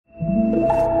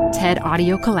TED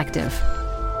Audio Collective.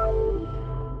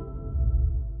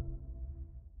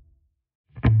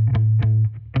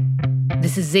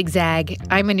 This is Zigzag.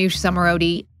 I'm Manoush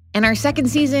Zomorodi, and our second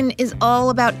season is all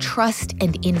about trust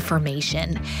and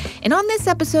information. And on this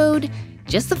episode,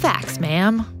 just the facts,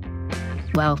 ma'am.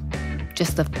 Well,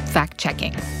 just the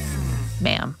fact-checking,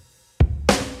 ma'am.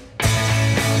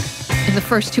 In the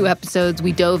first two episodes,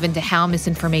 we dove into how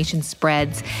misinformation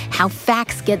spreads, how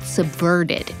facts get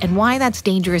subverted, and why that's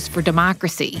dangerous for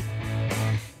democracy.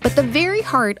 But the very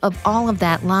heart of all of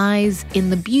that lies in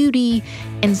the beauty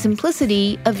and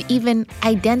simplicity of even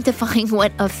identifying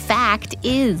what a fact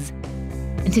is.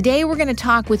 And today we're going to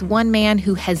talk with one man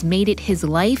who has made it his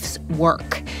life's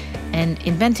work and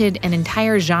invented an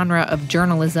entire genre of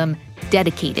journalism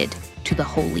dedicated to the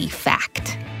holy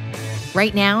fact.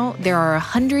 Right now, there are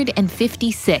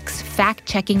 156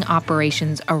 fact-checking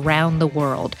operations around the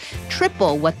world,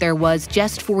 triple what there was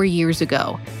just 4 years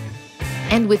ago.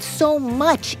 And with so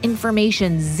much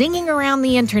information zinging around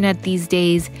the internet these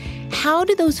days, how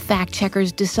do those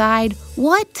fact-checkers decide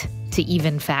what to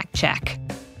even fact-check?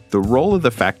 The role of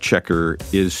the fact-checker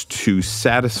is to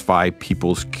satisfy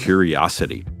people's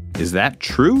curiosity. Is that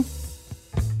true?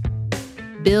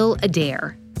 Bill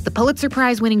Adair, the Pulitzer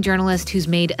Prize-winning journalist who's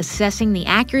made assessing the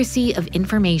accuracy of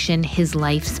information his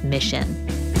life's mission.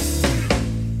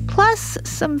 Plus,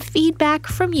 some feedback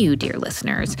from you, dear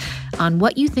listeners, on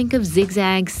what you think of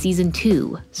Zigzag Season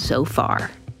 2 so far.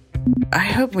 I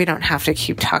hope we don't have to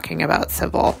keep talking about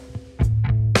Sybil.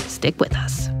 Stick with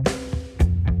us.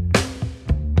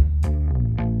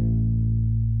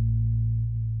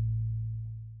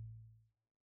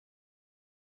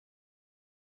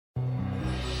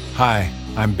 Hi,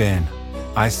 I'm Ben.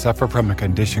 I suffer from a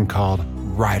condition called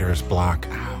writer's block.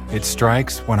 It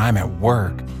strikes when I'm at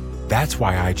work. That's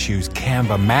why I choose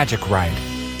Canva Magic Write.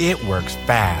 It works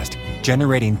fast,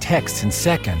 generating text in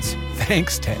seconds,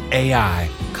 thanks to AI.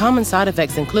 Common side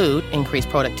effects include increased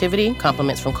productivity,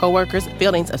 compliments from coworkers,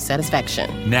 feelings of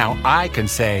satisfaction. Now I can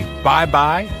say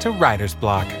bye-bye to writer's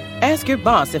block. Ask your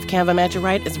boss if Canva Magic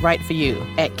Write is right for you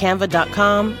at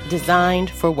canva.com, designed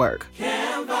for work.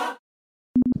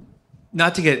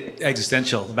 Not to get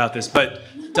existential about this, but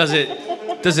does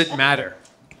it matter?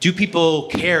 Do people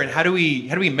care, and how do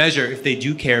we measure if they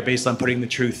do care based on putting the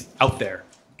truth out there?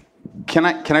 Can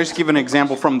I just give an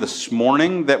example from this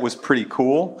morning that was pretty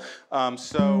cool?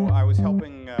 So I was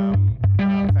helping.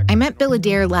 I met Bill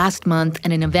Adair last month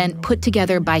at an event put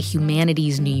together by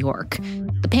Humanities New York.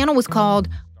 The panel was called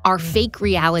Our Fake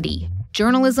Reality: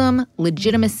 Journalism,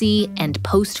 Legitimacy, and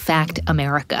Post-Fact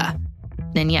America.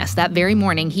 And yes, that very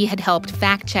morning, he had helped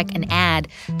fact-check an ad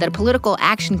that a Political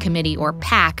Action Committee, or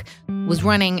PAC, was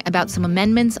running about some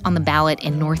amendments on the ballot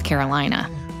in North Carolina.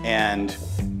 And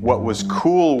what was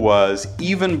cool was,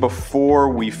 even before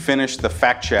we finished the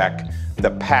fact-check,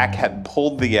 the PAC had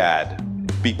pulled the ad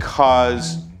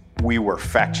because we were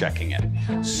fact-checking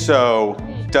it. So,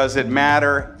 does it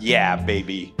matter? Yeah,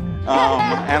 baby.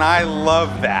 And I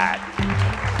love that.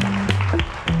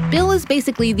 Bill is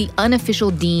basically the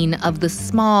unofficial dean of the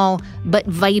small but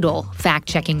vital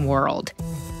fact-checking world.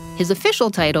 His official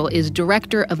title is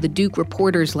director of the Duke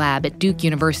Reporters Lab at Duke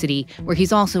University, where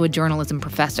he's also a journalism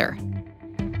professor.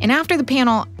 And after the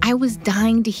panel, I was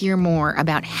dying to hear more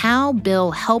about how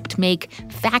Bill helped make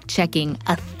fact-checking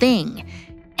a thing,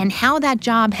 and how that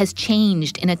job has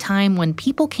changed in a time when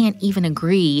people can't even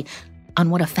agree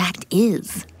on what a fact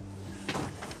is.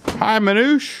 Hi,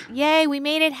 Manoush. Yay, we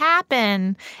made it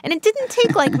happen. And it didn't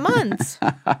take like months.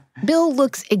 Bill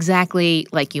looks exactly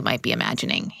like you might be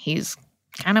imagining. He's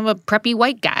kind of a preppy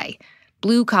white guy.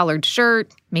 Blue-collared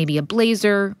shirt, maybe a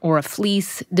blazer or a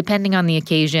fleece, depending on the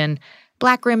occasion.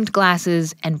 Black-rimmed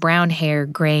glasses and brown hair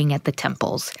graying at the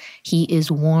temples. He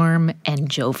is warm and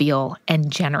jovial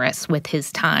and generous with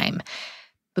his time.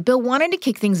 But Bill wanted to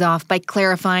kick things off by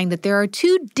clarifying that there are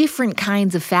two different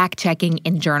kinds of fact-checking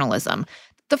in journalism.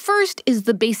 The first is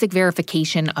the basic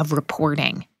verification of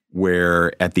reporting,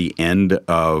 where at the end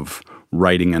of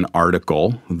writing an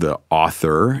article, the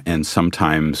author and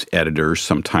sometimes editors,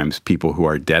 sometimes people who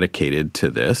are dedicated to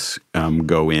this,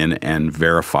 go in and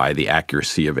verify the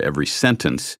accuracy of every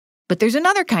sentence. But there's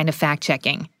another kind of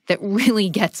fact-checking that really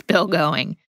gets Bill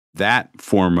going. That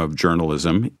form of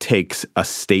journalism takes a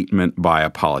statement by a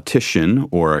politician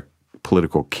or a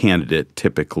political candidate,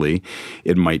 typically.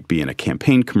 It might be in a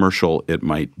campaign commercial, it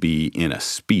might be in a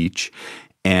speech,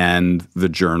 and the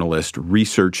journalist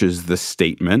researches the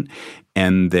statement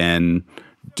and then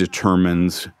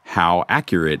determines how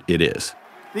accurate it is.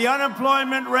 The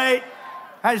unemployment rate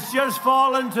has just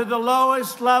fallen to the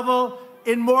lowest level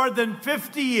in more than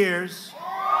 50 years.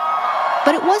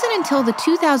 But it wasn't until the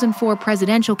 2004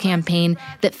 presidential campaign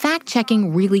that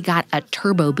fact-checking really got a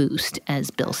turbo boost, as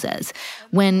Bill says,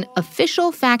 when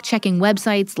official fact-checking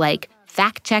websites like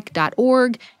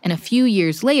factcheck.org and a few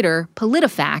years later,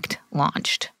 PolitiFact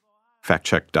launched.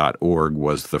 Factcheck.org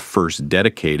was the first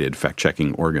dedicated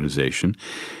fact-checking organization.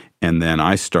 And then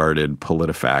I started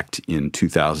PolitiFact in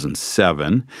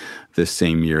 2007, the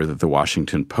same year that the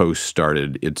Washington Post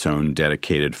started its own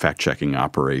dedicated fact-checking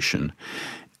operation.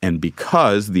 And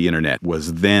because the internet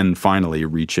was then finally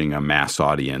reaching a mass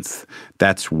audience,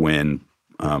 that's when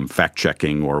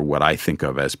fact-checking, or what I think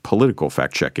of as political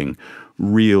fact-checking,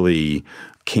 really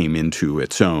came into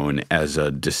its own as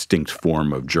a distinct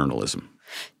form of journalism.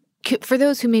 For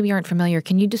those who maybe aren't familiar,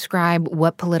 can you describe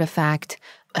what PolitiFact,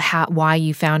 why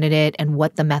you founded it, and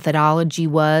what the methodology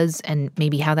was, and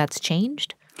maybe how that's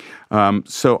changed?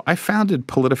 So I founded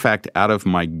PolitiFact out of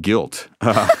my guilt.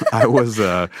 I was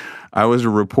a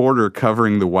reporter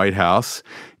covering the White House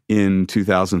in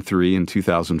 2003 and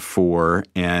 2004,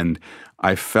 and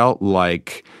I felt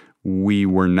like we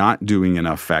were not doing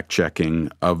enough fact-checking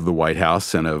of the White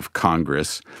House and of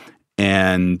Congress,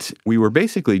 and we were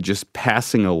basically just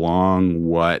passing along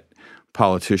what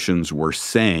politicians were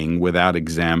saying without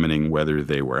examining whether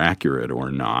they were accurate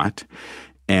or not.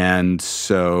 And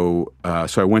so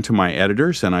I went to my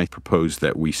editors and I proposed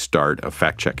that we start a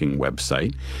fact-checking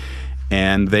website,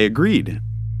 and they agreed.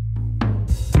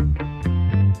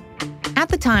 At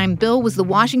the time, Bill was the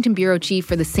Washington bureau chief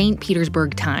for the St.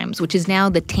 Petersburg Times, which is now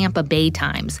the Tampa Bay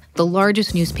Times, the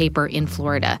largest newspaper in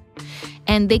Florida.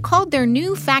 And they called their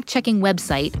new fact-checking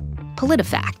website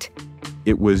PolitiFact.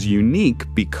 It was unique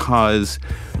because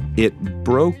it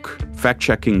broke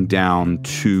fact-checking down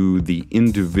to the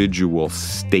individual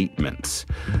statements.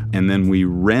 And then we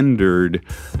rendered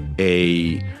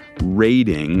a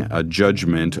rating, a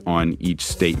judgment on each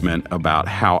statement about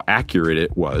how accurate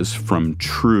it was, from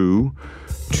true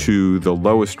to the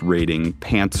lowest rating,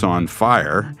 Pants on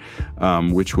Fire,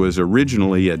 which was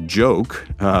originally a joke,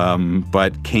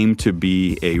 but came to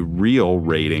be a real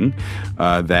rating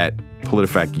that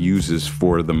PolitiFact uses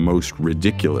for the most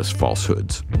ridiculous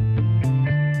falsehoods.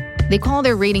 They call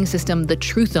their rating system the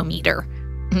Truthometer.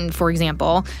 For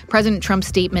example, President Trump's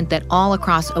statement that all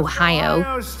across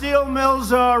Ohio, steel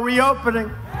mills are reopening.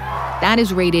 That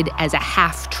is rated as a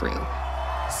half-true.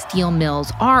 Steel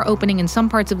mills are opening in some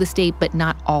parts of the state, but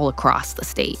not all across the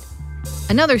state.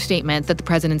 Another statement that the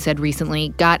president said recently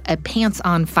got a Pants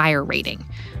on Fire rating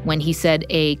when he said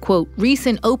a, quote,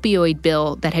 recent opioid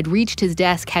bill that had reached his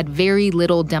desk had very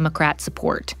little Democrat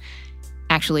support.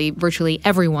 Actually, virtually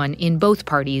everyone in both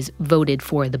parties voted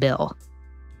for the bill.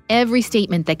 Every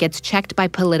statement that gets checked by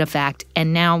PolitiFact,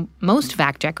 and now most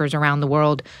fact-checkers around the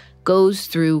world, goes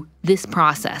through this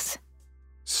process.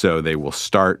 So they will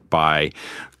start by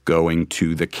going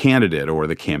to the candidate or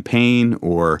the campaign,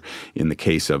 or in the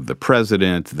case of the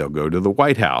president, they'll go to the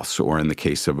White House, or in the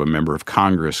case of a member of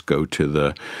Congress, go to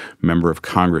the member of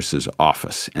Congress's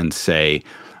office and say,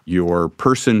 your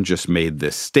person just made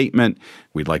this statement.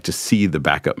 We'd like to see the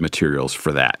backup materials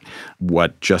for that.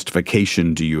 What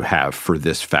justification do you have for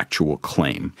this factual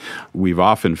claim? We've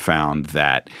often found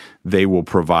that they will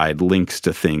provide links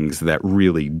to things that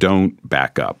really don't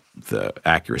back up the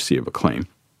accuracy of a claim.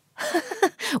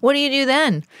 What do you do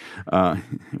then?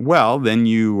 Well, then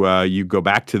you go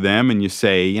back to them and you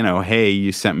say, hey,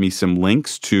 you sent me some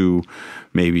links to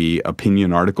maybe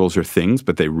opinion articles or things,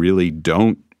 but they really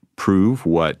don't prove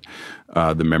what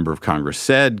the member of Congress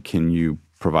said. Can you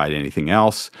provide anything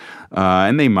else?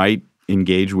 And they might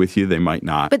engage with you. They might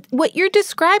not. But what you're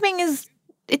describing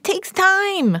it takes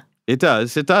time. It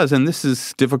does. And this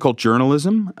is difficult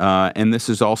journalism. And this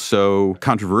is also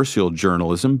controversial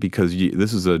journalism, because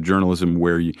this is a journalism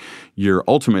where you're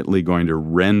ultimately going to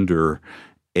render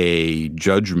a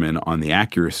judgment on the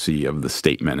accuracy of the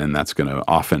statement, and that's going to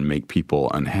often make people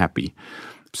unhappy.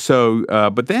 So,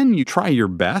 but then you try your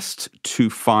best to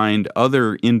find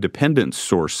other independent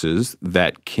sources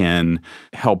that can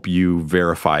help you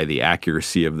verify the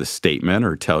accuracy of the statement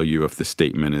or tell you if the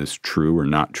statement is true or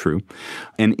not true.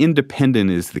 And independent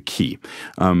is the key.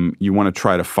 You want to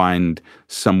try to find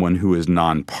someone who is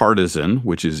nonpartisan,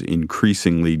 which is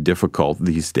increasingly difficult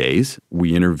these days.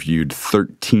 We interviewed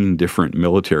 13 different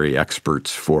military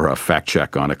experts for a fact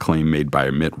check on a claim made by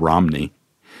Mitt Romney.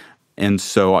 And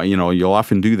so, you'll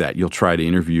often do that. You'll try to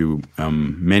interview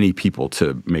many people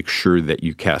to make sure that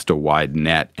you cast a wide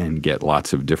net and get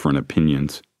lots of different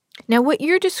opinions. Now, what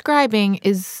you're describing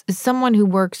is someone who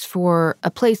works for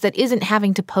a place that isn't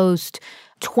having to post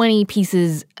 20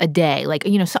 pieces a day. Like,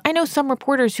 so I know some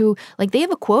reporters who, like, they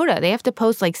have a quota. They have to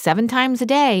post like 7 times a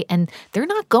day, and they're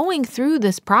not going through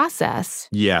this process.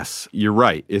 Yes, you're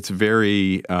right. It's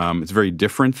very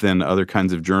different than other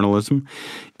kinds of journalism,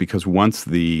 because once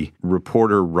the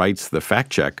reporter writes the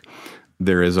fact check,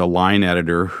 there is a line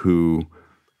editor who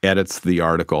edits the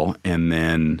article and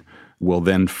then will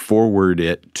then forward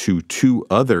it to 2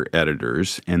 other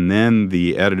editors, and then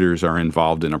the editors are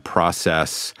involved in a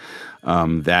process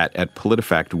that at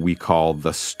PolitiFact we call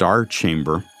the Star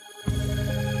Chamber.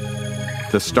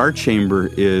 The Star Chamber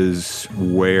is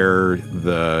where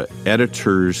the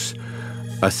editors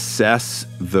assess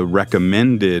the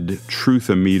recommended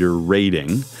Truth-O-Meter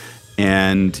rating,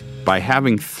 and by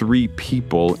having 3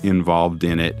 people involved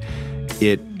in it,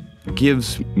 it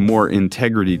gives more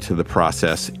integrity to the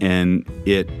process, and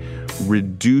it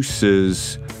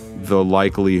reduces the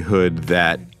likelihood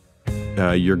that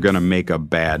you're going to make a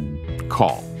bad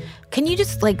call. Can you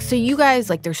just, so you guys,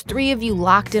 there's 3 of you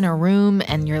locked in a room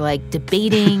and you're,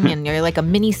 debating and you're like a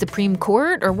mini Supreme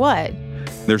Court, or what?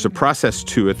 There's a process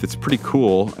to it that's pretty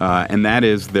cool, and that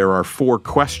is there are 4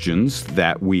 questions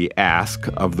that we ask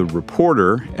of the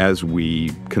reporter as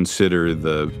we consider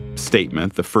the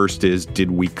statement. The first is,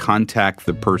 did we contact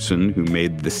the person who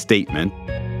made the statement?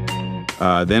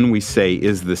 Then we say,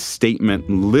 is the statement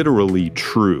literally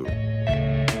true?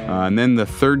 And then the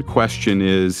third question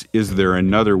is there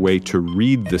another way to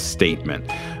read the statement,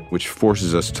 which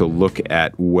forces us to look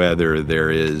at whether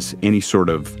there is any sort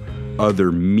of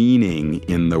other meaning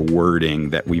in the wording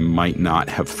that we might not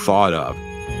have thought of.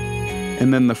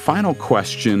 And then the final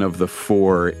question of the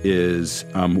 4 is,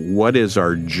 what is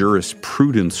our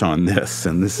jurisprudence on this?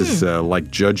 And this is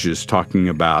like judges talking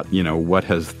about, what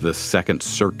has the Second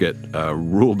Circuit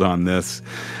ruled on this?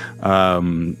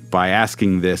 By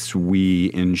asking this,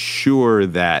 we ensure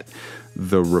that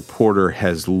the reporter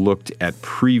has looked at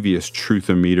previous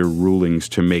Truth-O-Meter rulings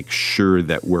to make sure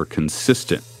that we're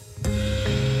consistent.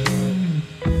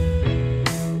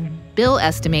 Bill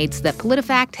estimates that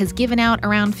PolitiFact has given out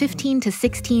around 15,000 to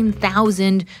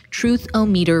 16,000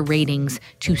 Truth-O-Meter ratings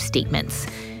to statements.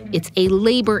 It's a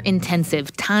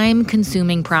labor-intensive,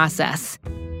 time-consuming process,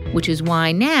 which is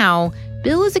why now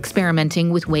Bill is experimenting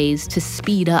with ways to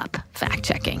speed up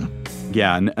fact-checking.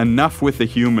 Yeah, enough with the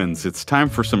humans. It's time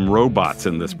for some robots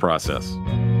in this process.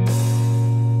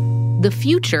 The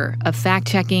future of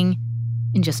fact-checking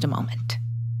in just a moment.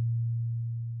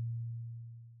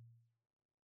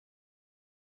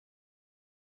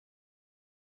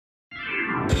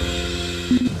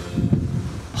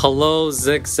 Hello,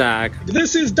 Zigzag.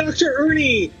 This is Dr.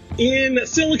 Ernie in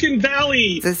Silicon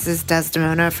Valley. This is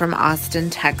Desdemona from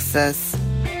Austin, Texas.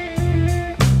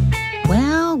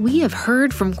 Well, we have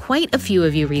heard from quite a few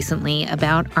of you recently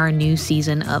about our new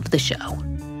season of the show.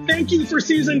 Thank you for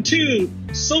season 2.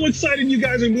 So excited you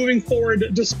guys are moving forward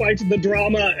despite the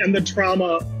drama and the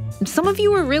trauma. Some of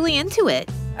you were really into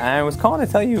it. I was calling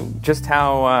to tell you just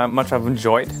how much I've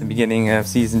enjoyed the beginning of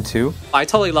season 2. I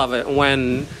totally love it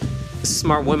when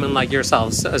smart women like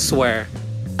yourselves swear.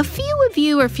 A few of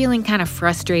you are feeling kind of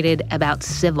frustrated about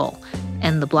Civil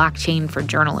and the blockchain for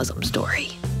journalism story.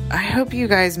 I hope you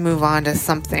guys move on to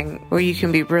something where you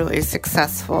can be really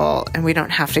successful and we don't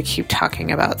have to keep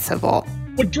talking about Civil.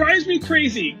 What drives me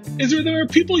crazy is that there are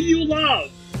people you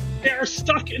love. They are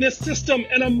stuck in a system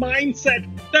and a mindset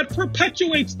that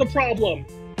perpetuates the problem.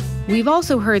 We've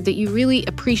also heard that you really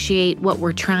appreciate what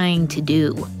we're trying to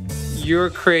do.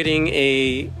 You're creating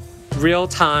a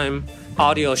real-time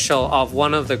audio show of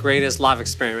one of the greatest live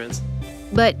experiments.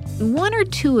 But 1 or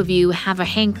 2 of you have a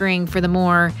hankering for the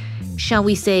more, shall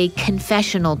we say,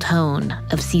 confessional tone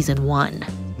of season 1.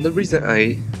 The reason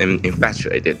I am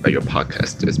infatuated by your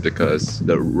podcast is because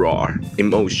the raw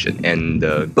emotion and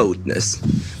the boldness.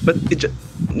 But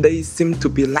they seem to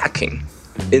be lacking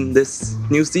in this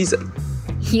new season.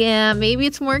 Yeah, maybe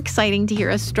it's more exciting to hear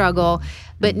us struggle,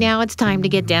 but now it's time to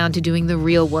get down to doing the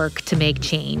real work to make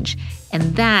change.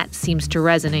 And that seems to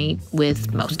resonate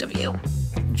with most of you.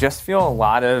 Just feel a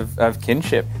lot of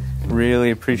kinship.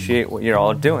 Really appreciate what you're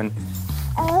all doing.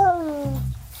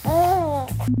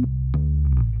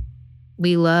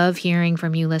 We love hearing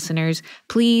from you listeners.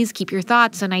 Please keep your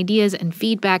thoughts and ideas and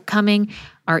feedback coming.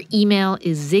 Our email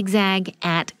is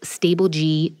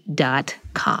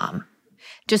zigzag@stableg.com.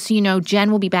 Just so you know,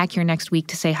 Jen will be back here next week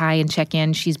to say hi and check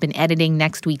in. She's been editing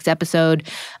next week's episode.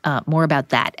 More about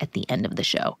that at the end of the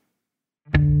show.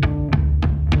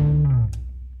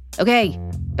 Okay,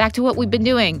 back to what we've been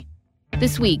doing.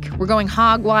 This week, we're going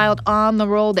hog wild on the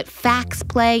role that facts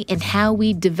play in how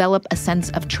we develop a sense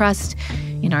of trust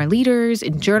in our leaders,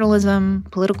 in journalism,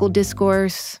 political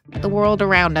discourse, the world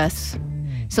around us.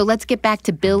 So let's get back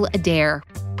to Bill Adair,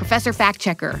 professor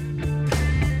fact-checker.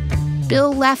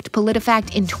 Bill left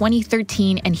PolitiFact in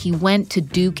 2013 and he went to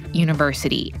Duke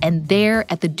University. And there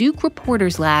at the Duke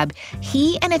Reporters Lab,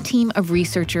 he and a team of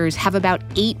researchers have about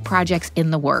 8 projects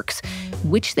in the works,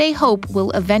 which they hope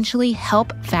will eventually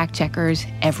help fact-checkers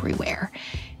everywhere.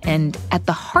 And at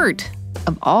the heart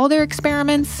of all their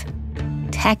experiments,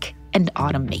 tech and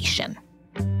automation.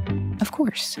 Of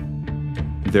course.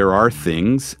 There are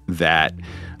things that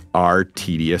are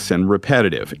tedious and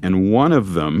repetitive. And one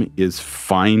of them is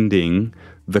finding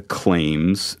the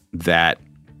claims that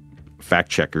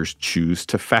fact-checkers choose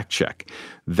to fact-check.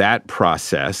 That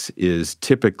process is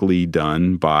typically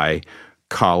done by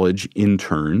college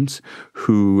interns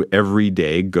who every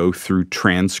day go through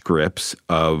transcripts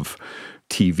of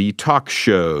TV talk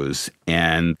shows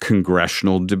and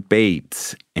congressional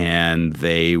debates, and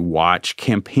they watch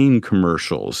campaign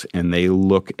commercials, and they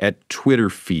look at Twitter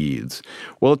feeds.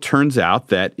 Well, it turns out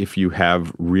that if you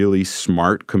have really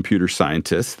smart computer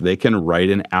scientists, they can write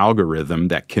an algorithm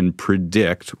that can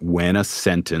predict when a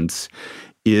sentence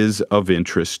is of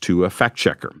interest to a fact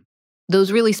checker.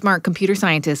 Those really smart computer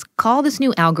scientists call this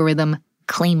new algorithm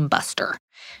ClaimBuster.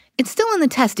 It's still in the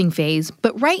testing phase,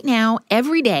 but right now,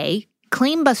 every day,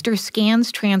 ClaimBuster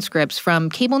scans transcripts from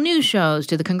cable news shows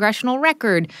to the Congressional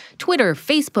Record, Twitter,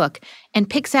 Facebook, and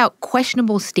picks out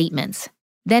questionable statements.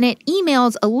 Then it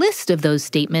emails a list of those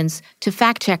statements to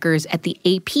fact-checkers at the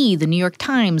AP, the New York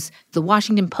Times, the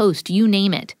Washington Post, you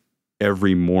name it.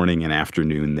 Every morning and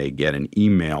afternoon, they get an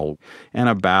email, and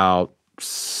about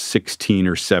 16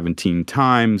 or 17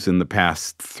 times in the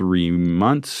past 4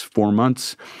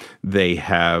 months, they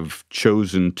have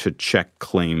chosen to check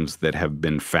claims that have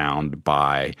been found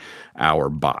by our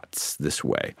bots this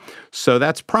way. So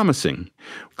that's promising.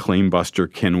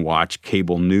 ClaimBuster can watch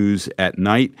cable news at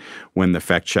night when the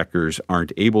fact checkers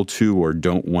aren't able to or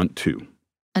don't want to.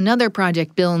 Another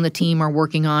project Bill and the team are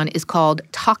working on is called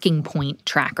Talking Point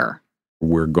Tracker.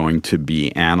 We're going to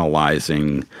be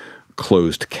analyzing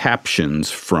closed captions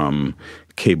from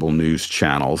cable news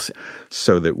channels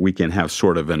so that we can have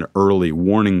sort of an early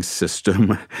warning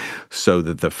system so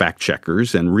that the fact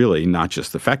checkers, and really not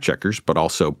just the fact checkers, but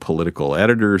also political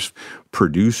editors,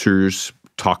 producers,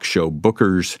 talk show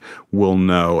bookers will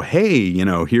know, hey,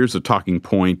 here's a talking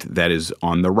point that is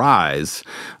on the rise.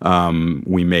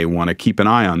 We may want to keep an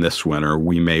eye on this one, or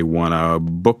we may want to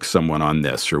book someone on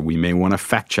this, or we may want to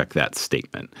fact check that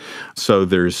statement. So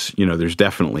there's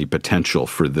definitely potential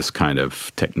for this kind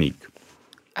of technique.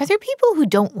 Are there people who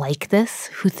don't like this,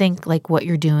 who think like what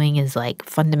you're doing is like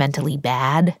fundamentally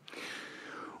bad?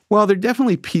 Well, there are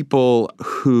definitely people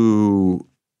who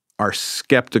are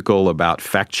skeptical about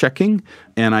fact-checking,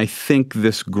 and I think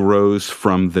this grows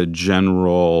from the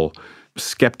general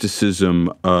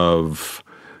skepticism of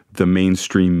the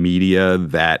mainstream media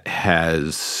that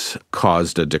has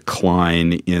caused a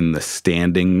decline in the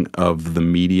standing of the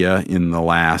media in the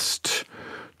last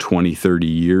 20, 30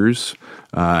 years,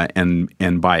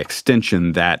 and by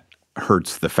extension, that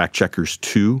hurts the fact checkers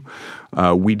too.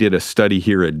 We did a study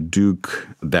here at Duke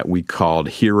that we called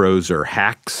Heroes or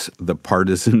Hacks, the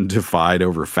partisan divide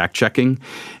over fact checking.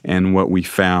 And what we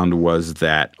found was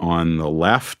that on the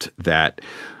left, that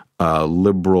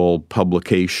liberal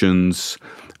publications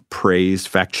praise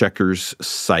fact checkers,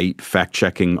 cite fact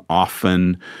checking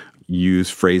often, use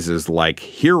phrases like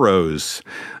heroes.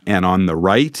 And on the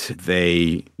right,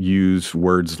 they use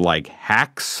words like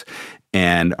hacks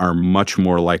and are much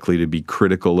more likely to be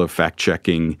critical of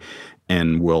fact-checking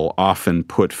and will often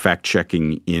put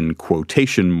fact-checking in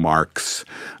quotation marks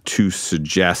to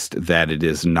suggest that it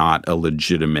is not a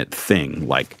legitimate thing,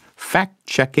 like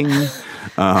fact-checking.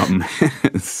 And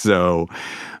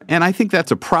I think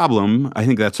that's a problem. I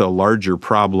think that's a larger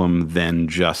problem than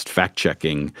just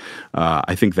fact-checking.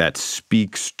 I think that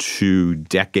speaks to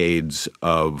decades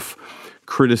of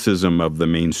criticism of the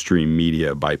mainstream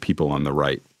media by people on the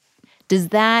right. Does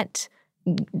that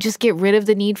just get rid of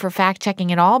the need for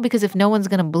fact-checking at all? Because if no one's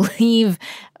going to believe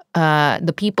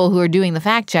the people who are doing the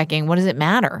fact-checking, what does it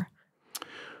matter?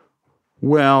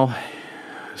 Well,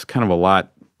 there's kind of a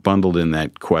lot bundled in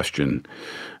that question,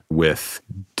 with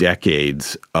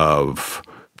decades of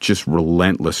just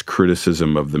relentless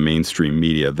criticism of the mainstream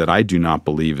media that I do not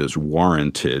believe is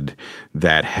warranted,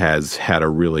 that has had a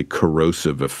really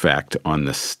corrosive effect on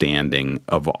the standing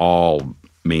of all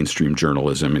mainstream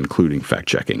journalism, including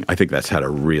fact-checking. I think that's had a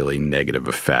really negative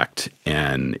effect,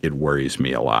 and it worries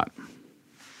me a lot.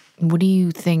 What do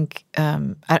you think?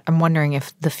 I'm wondering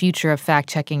if the future of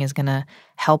fact-checking is going to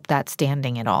help that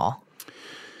standing at all.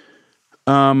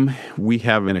 We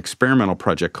have an experimental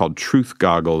project called Truth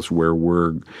Goggles where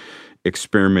we're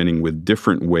experimenting with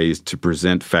different ways to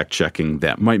present fact-checking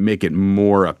that might make it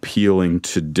more appealing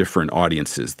to different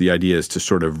audiences. The idea is to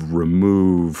sort of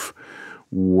remove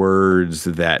words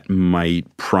that might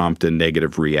prompt a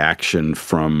negative reaction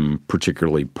from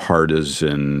particularly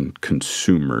partisan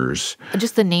consumers.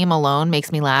 Just the name alone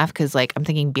makes me laugh because, like, I'm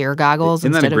thinking beer goggles.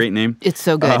 Isn't that a great name? It's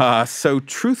so good. So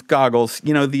Truth Goggles,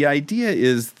 the idea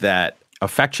is that a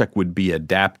fact check would be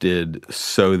adapted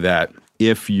so that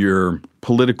if your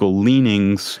political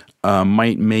leanings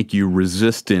might make you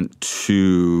resistant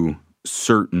to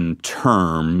certain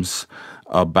terms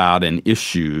about an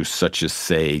issue such as,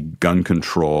 say, gun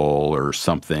control or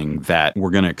something, that we're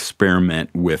going to experiment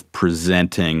with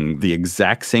presenting the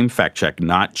exact same fact check,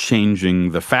 not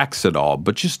changing the facts at all,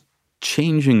 but just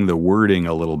changing the wording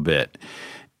a little bit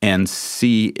and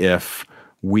see if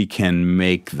we can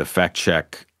make the fact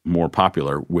check more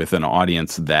popular with an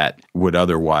audience that would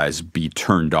otherwise be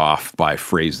turned off by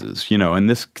phrases. And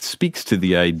this speaks to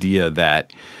the idea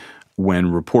that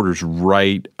when reporters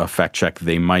write a fact check,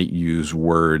 they might use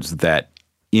words that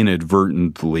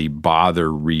inadvertently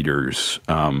bother readers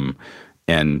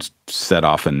and set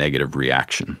off a negative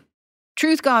reaction.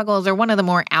 Truth Goggles are one of the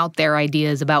more out there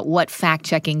ideas about what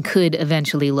fact-checking could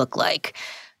eventually look like.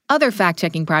 Other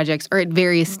fact-checking projects are at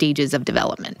various stages of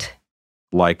development.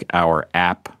 Like our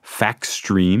app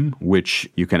FactStream, which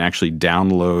you can actually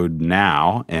download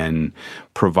now and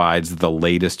provides the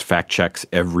latest fact checks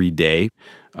every day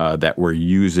that we're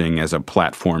using as a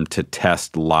platform to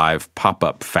test live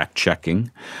pop-up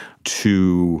fact-checking,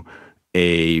 to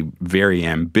a very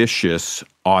ambitious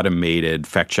automated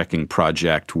fact-checking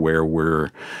project where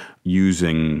we're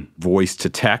using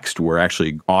voice-to-text. We're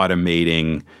actually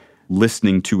automating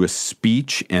listening to a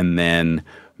speech and then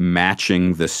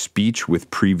matching the speech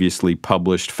with previously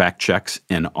published fact checks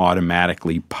and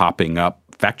automatically popping up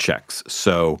fact checks.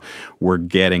 So we're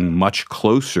getting much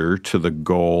closer to the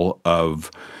goal of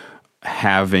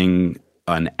having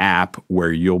an app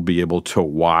where you'll be able to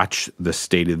watch the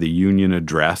State of the Union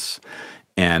address,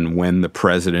 and when the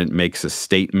president makes a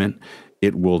statement,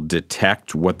 it will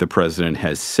detect what the president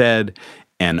has said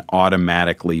and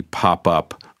automatically pop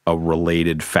up a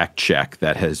related fact check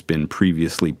that has been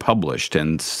previously published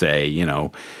and say,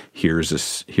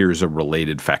 here's a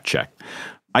related fact check.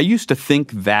 I used to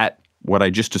think that what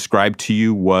I just described to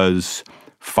you was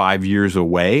 5 years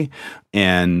away,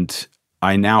 and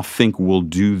I now think we'll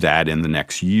do that in the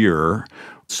next year.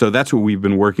 So that's what we've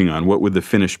been working on. What would the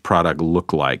finished product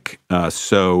look like?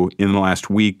 So in the last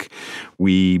week,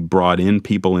 we brought in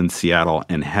people in Seattle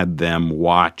and had them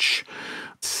watch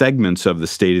segments of the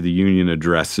State of the Union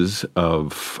addresses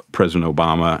of President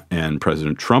Obama and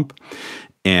President Trump.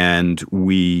 And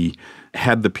we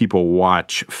had the people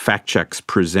watch fact checks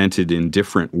presented in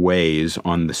different ways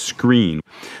on the screen.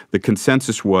 The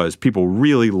consensus was people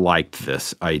really liked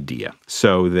this idea.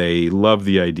 So they loved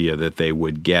the idea that they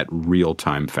would get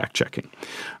real-time fact checking.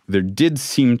 There did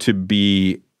seem to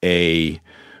be a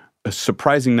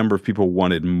surprising number of people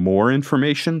wanted more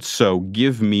information, so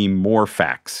give me more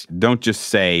facts. Don't just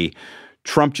say,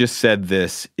 Trump just said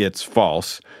this, it's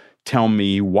false. Tell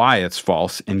me why it's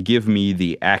false and give me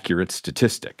the accurate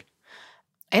statistic.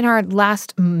 In our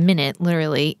last minute,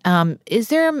 literally, is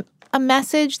there a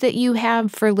message that you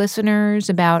have for listeners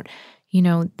about,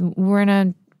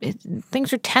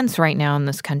 things are tense right now in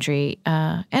this country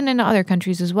and in other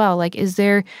countries as well.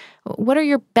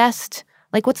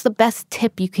 What's the best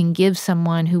tip you can give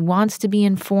someone who wants to be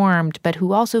informed but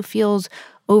who also feels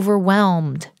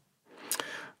overwhelmed?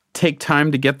 Take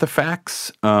time to get the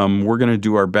facts. We're going to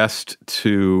do our best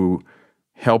to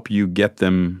help you get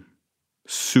them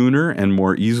sooner and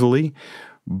more easily.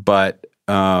 But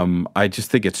I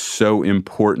just think it's so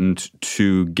important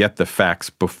to get the facts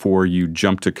before you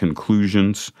jump to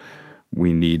conclusions.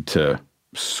 We need to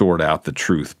sort out the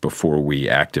truth before we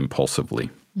act impulsively.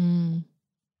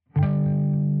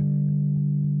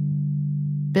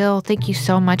 Bill, thank you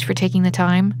so much for taking the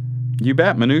time. You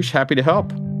bet, Manoush. Happy to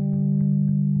help.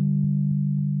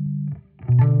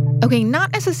 Okay,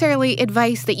 not necessarily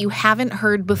advice that you haven't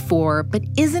heard before, but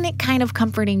isn't it kind of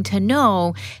comforting to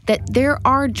know that there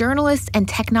are journalists and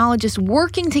technologists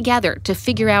working together to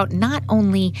figure out not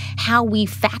only how we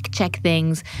fact-check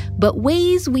things, but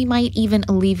ways we might even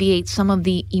alleviate some of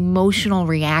the emotional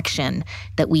reaction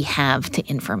that we have to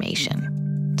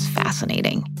information. It's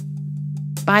fascinating.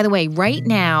 By the way, right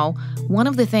now, one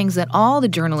of the things that all the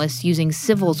journalists using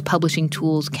Civil's publishing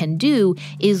tools can do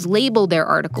is label their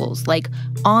articles like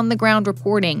on-the-ground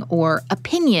reporting or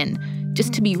opinion,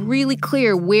 just to be really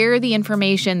clear where the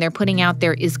information they're putting out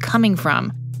there is coming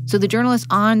from. So the journalists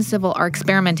on Civil are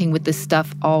experimenting with this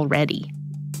stuff already.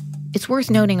 It's worth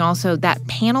noting also that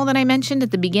panel that I mentioned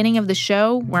at the beginning of the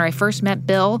show where I first met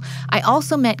Bill, I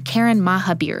also met Karen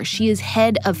Mahabir. She is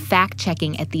head of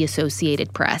fact-checking at the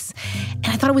Associated Press. And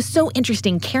I thought it was so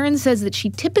interesting. Karen says that she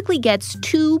typically gets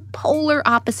two polar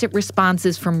opposite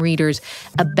responses from readers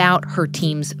about her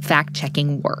team's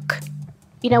fact-checking work.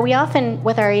 You know, we often,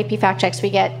 with our AP fact checks,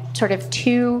 we get sort of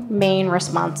two main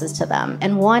responses to them.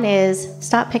 And one is,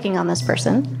 stop picking on this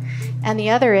person. And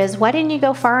the other is, why didn't you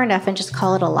go far enough and just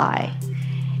call it a lie?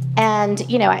 And,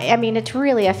 you know, I mean, it's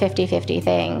really a 50-50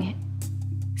 thing.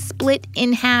 Split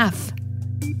in half.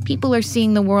 People are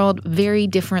seeing the world very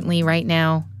differently right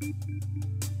now.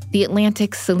 The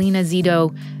Atlantic's Selena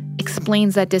Zito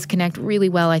explains that disconnect really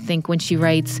well, I think, when she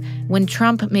writes, when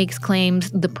Trump makes claims,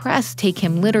 the press take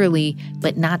him literally,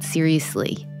 but not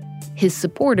seriously. His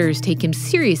supporters take him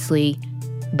seriously,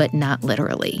 but not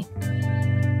literally.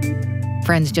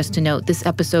 Friends, just to note, this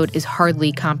episode is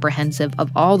hardly comprehensive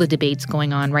of all the debates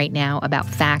going on right now about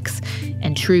facts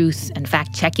and truth and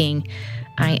fact-checking.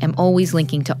 I am always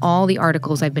linking to all the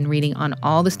articles I've been reading on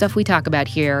all the stuff we talk about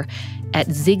here at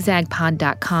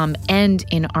zigzagpod.com and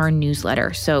in our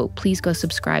newsletter. So please go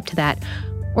subscribe to that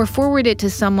or forward it to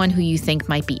someone who you think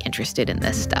might be interested in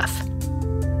this stuff.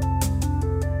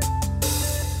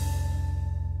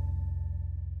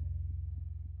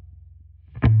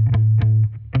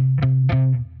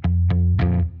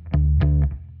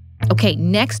 Okay,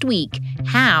 next week,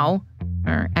 how,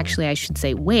 or actually I should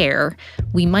say where,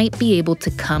 we might be able to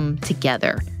come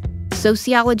together.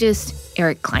 Sociologist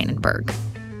Eric Klinenberg.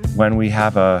 When we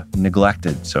have a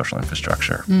neglected social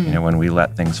infrastructure, when we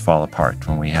let things fall apart,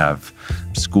 when we have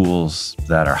schools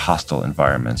that are hostile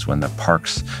environments, when the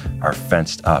parks are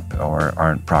fenced up or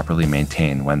aren't properly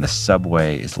maintained, when the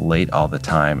subway is late all the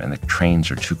time and the trains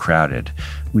are too crowded,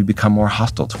 we become more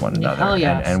hostile to one another. Oh,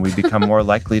 yes. and we become more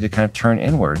likely to kind of turn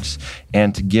inwards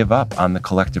and to give up on the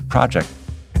collective project.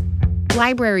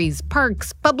 Libraries,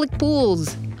 parks, public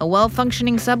pools, a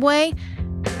well-functioning subway.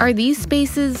 Are these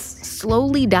spaces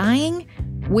slowly dying?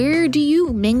 Where do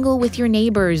you mingle with your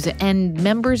neighbors and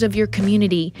members of your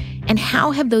community? And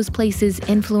how have those places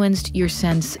influenced your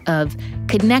sense of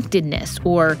connectedness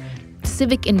or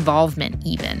civic involvement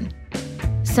even?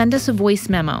 Send us a voice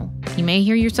memo. You may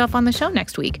hear yourself on the show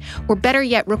next week. Or better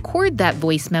yet, record that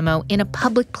voice memo in a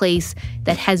public place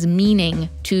that has meaning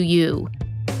to you,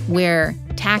 where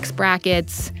tax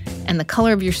brackets and the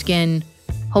color of your skin,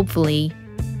 hopefully,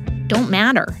 don't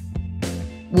matter.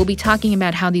 We'll be talking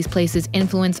about how these places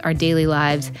influence our daily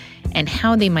lives and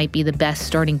how they might be the best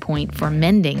starting point for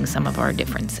mending some of our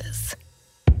differences.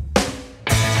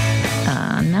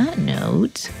 On that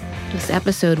note, this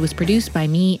episode was produced by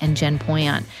me and Jen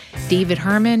Poyant. David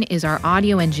Herman is our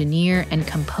audio engineer and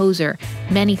composer.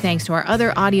 Many thanks to our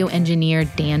other audio engineer,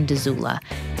 Dan DeZula.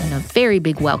 And a very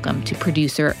big welcome to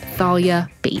producer Thalia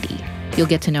Beatty. You'll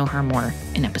get to know her more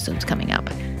in episodes coming up.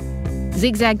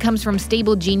 Zigzag comes from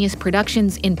Stable Genius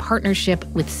Productions in partnership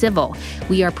with Civil.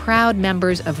 We are proud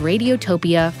members of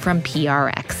Radiotopia from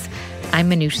PRX. I'm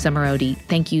Manoush Zomorodi.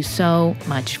 Thank you so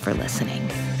much for listening.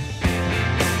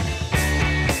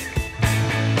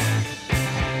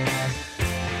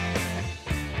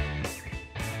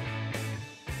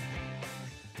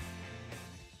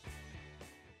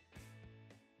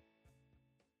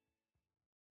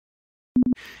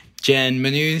 Jen,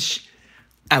 Manoush,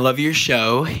 I love your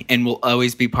show and will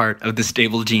always be part of the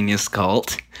Stable Genius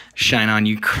cult. Shine on,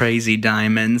 you crazy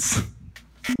diamonds.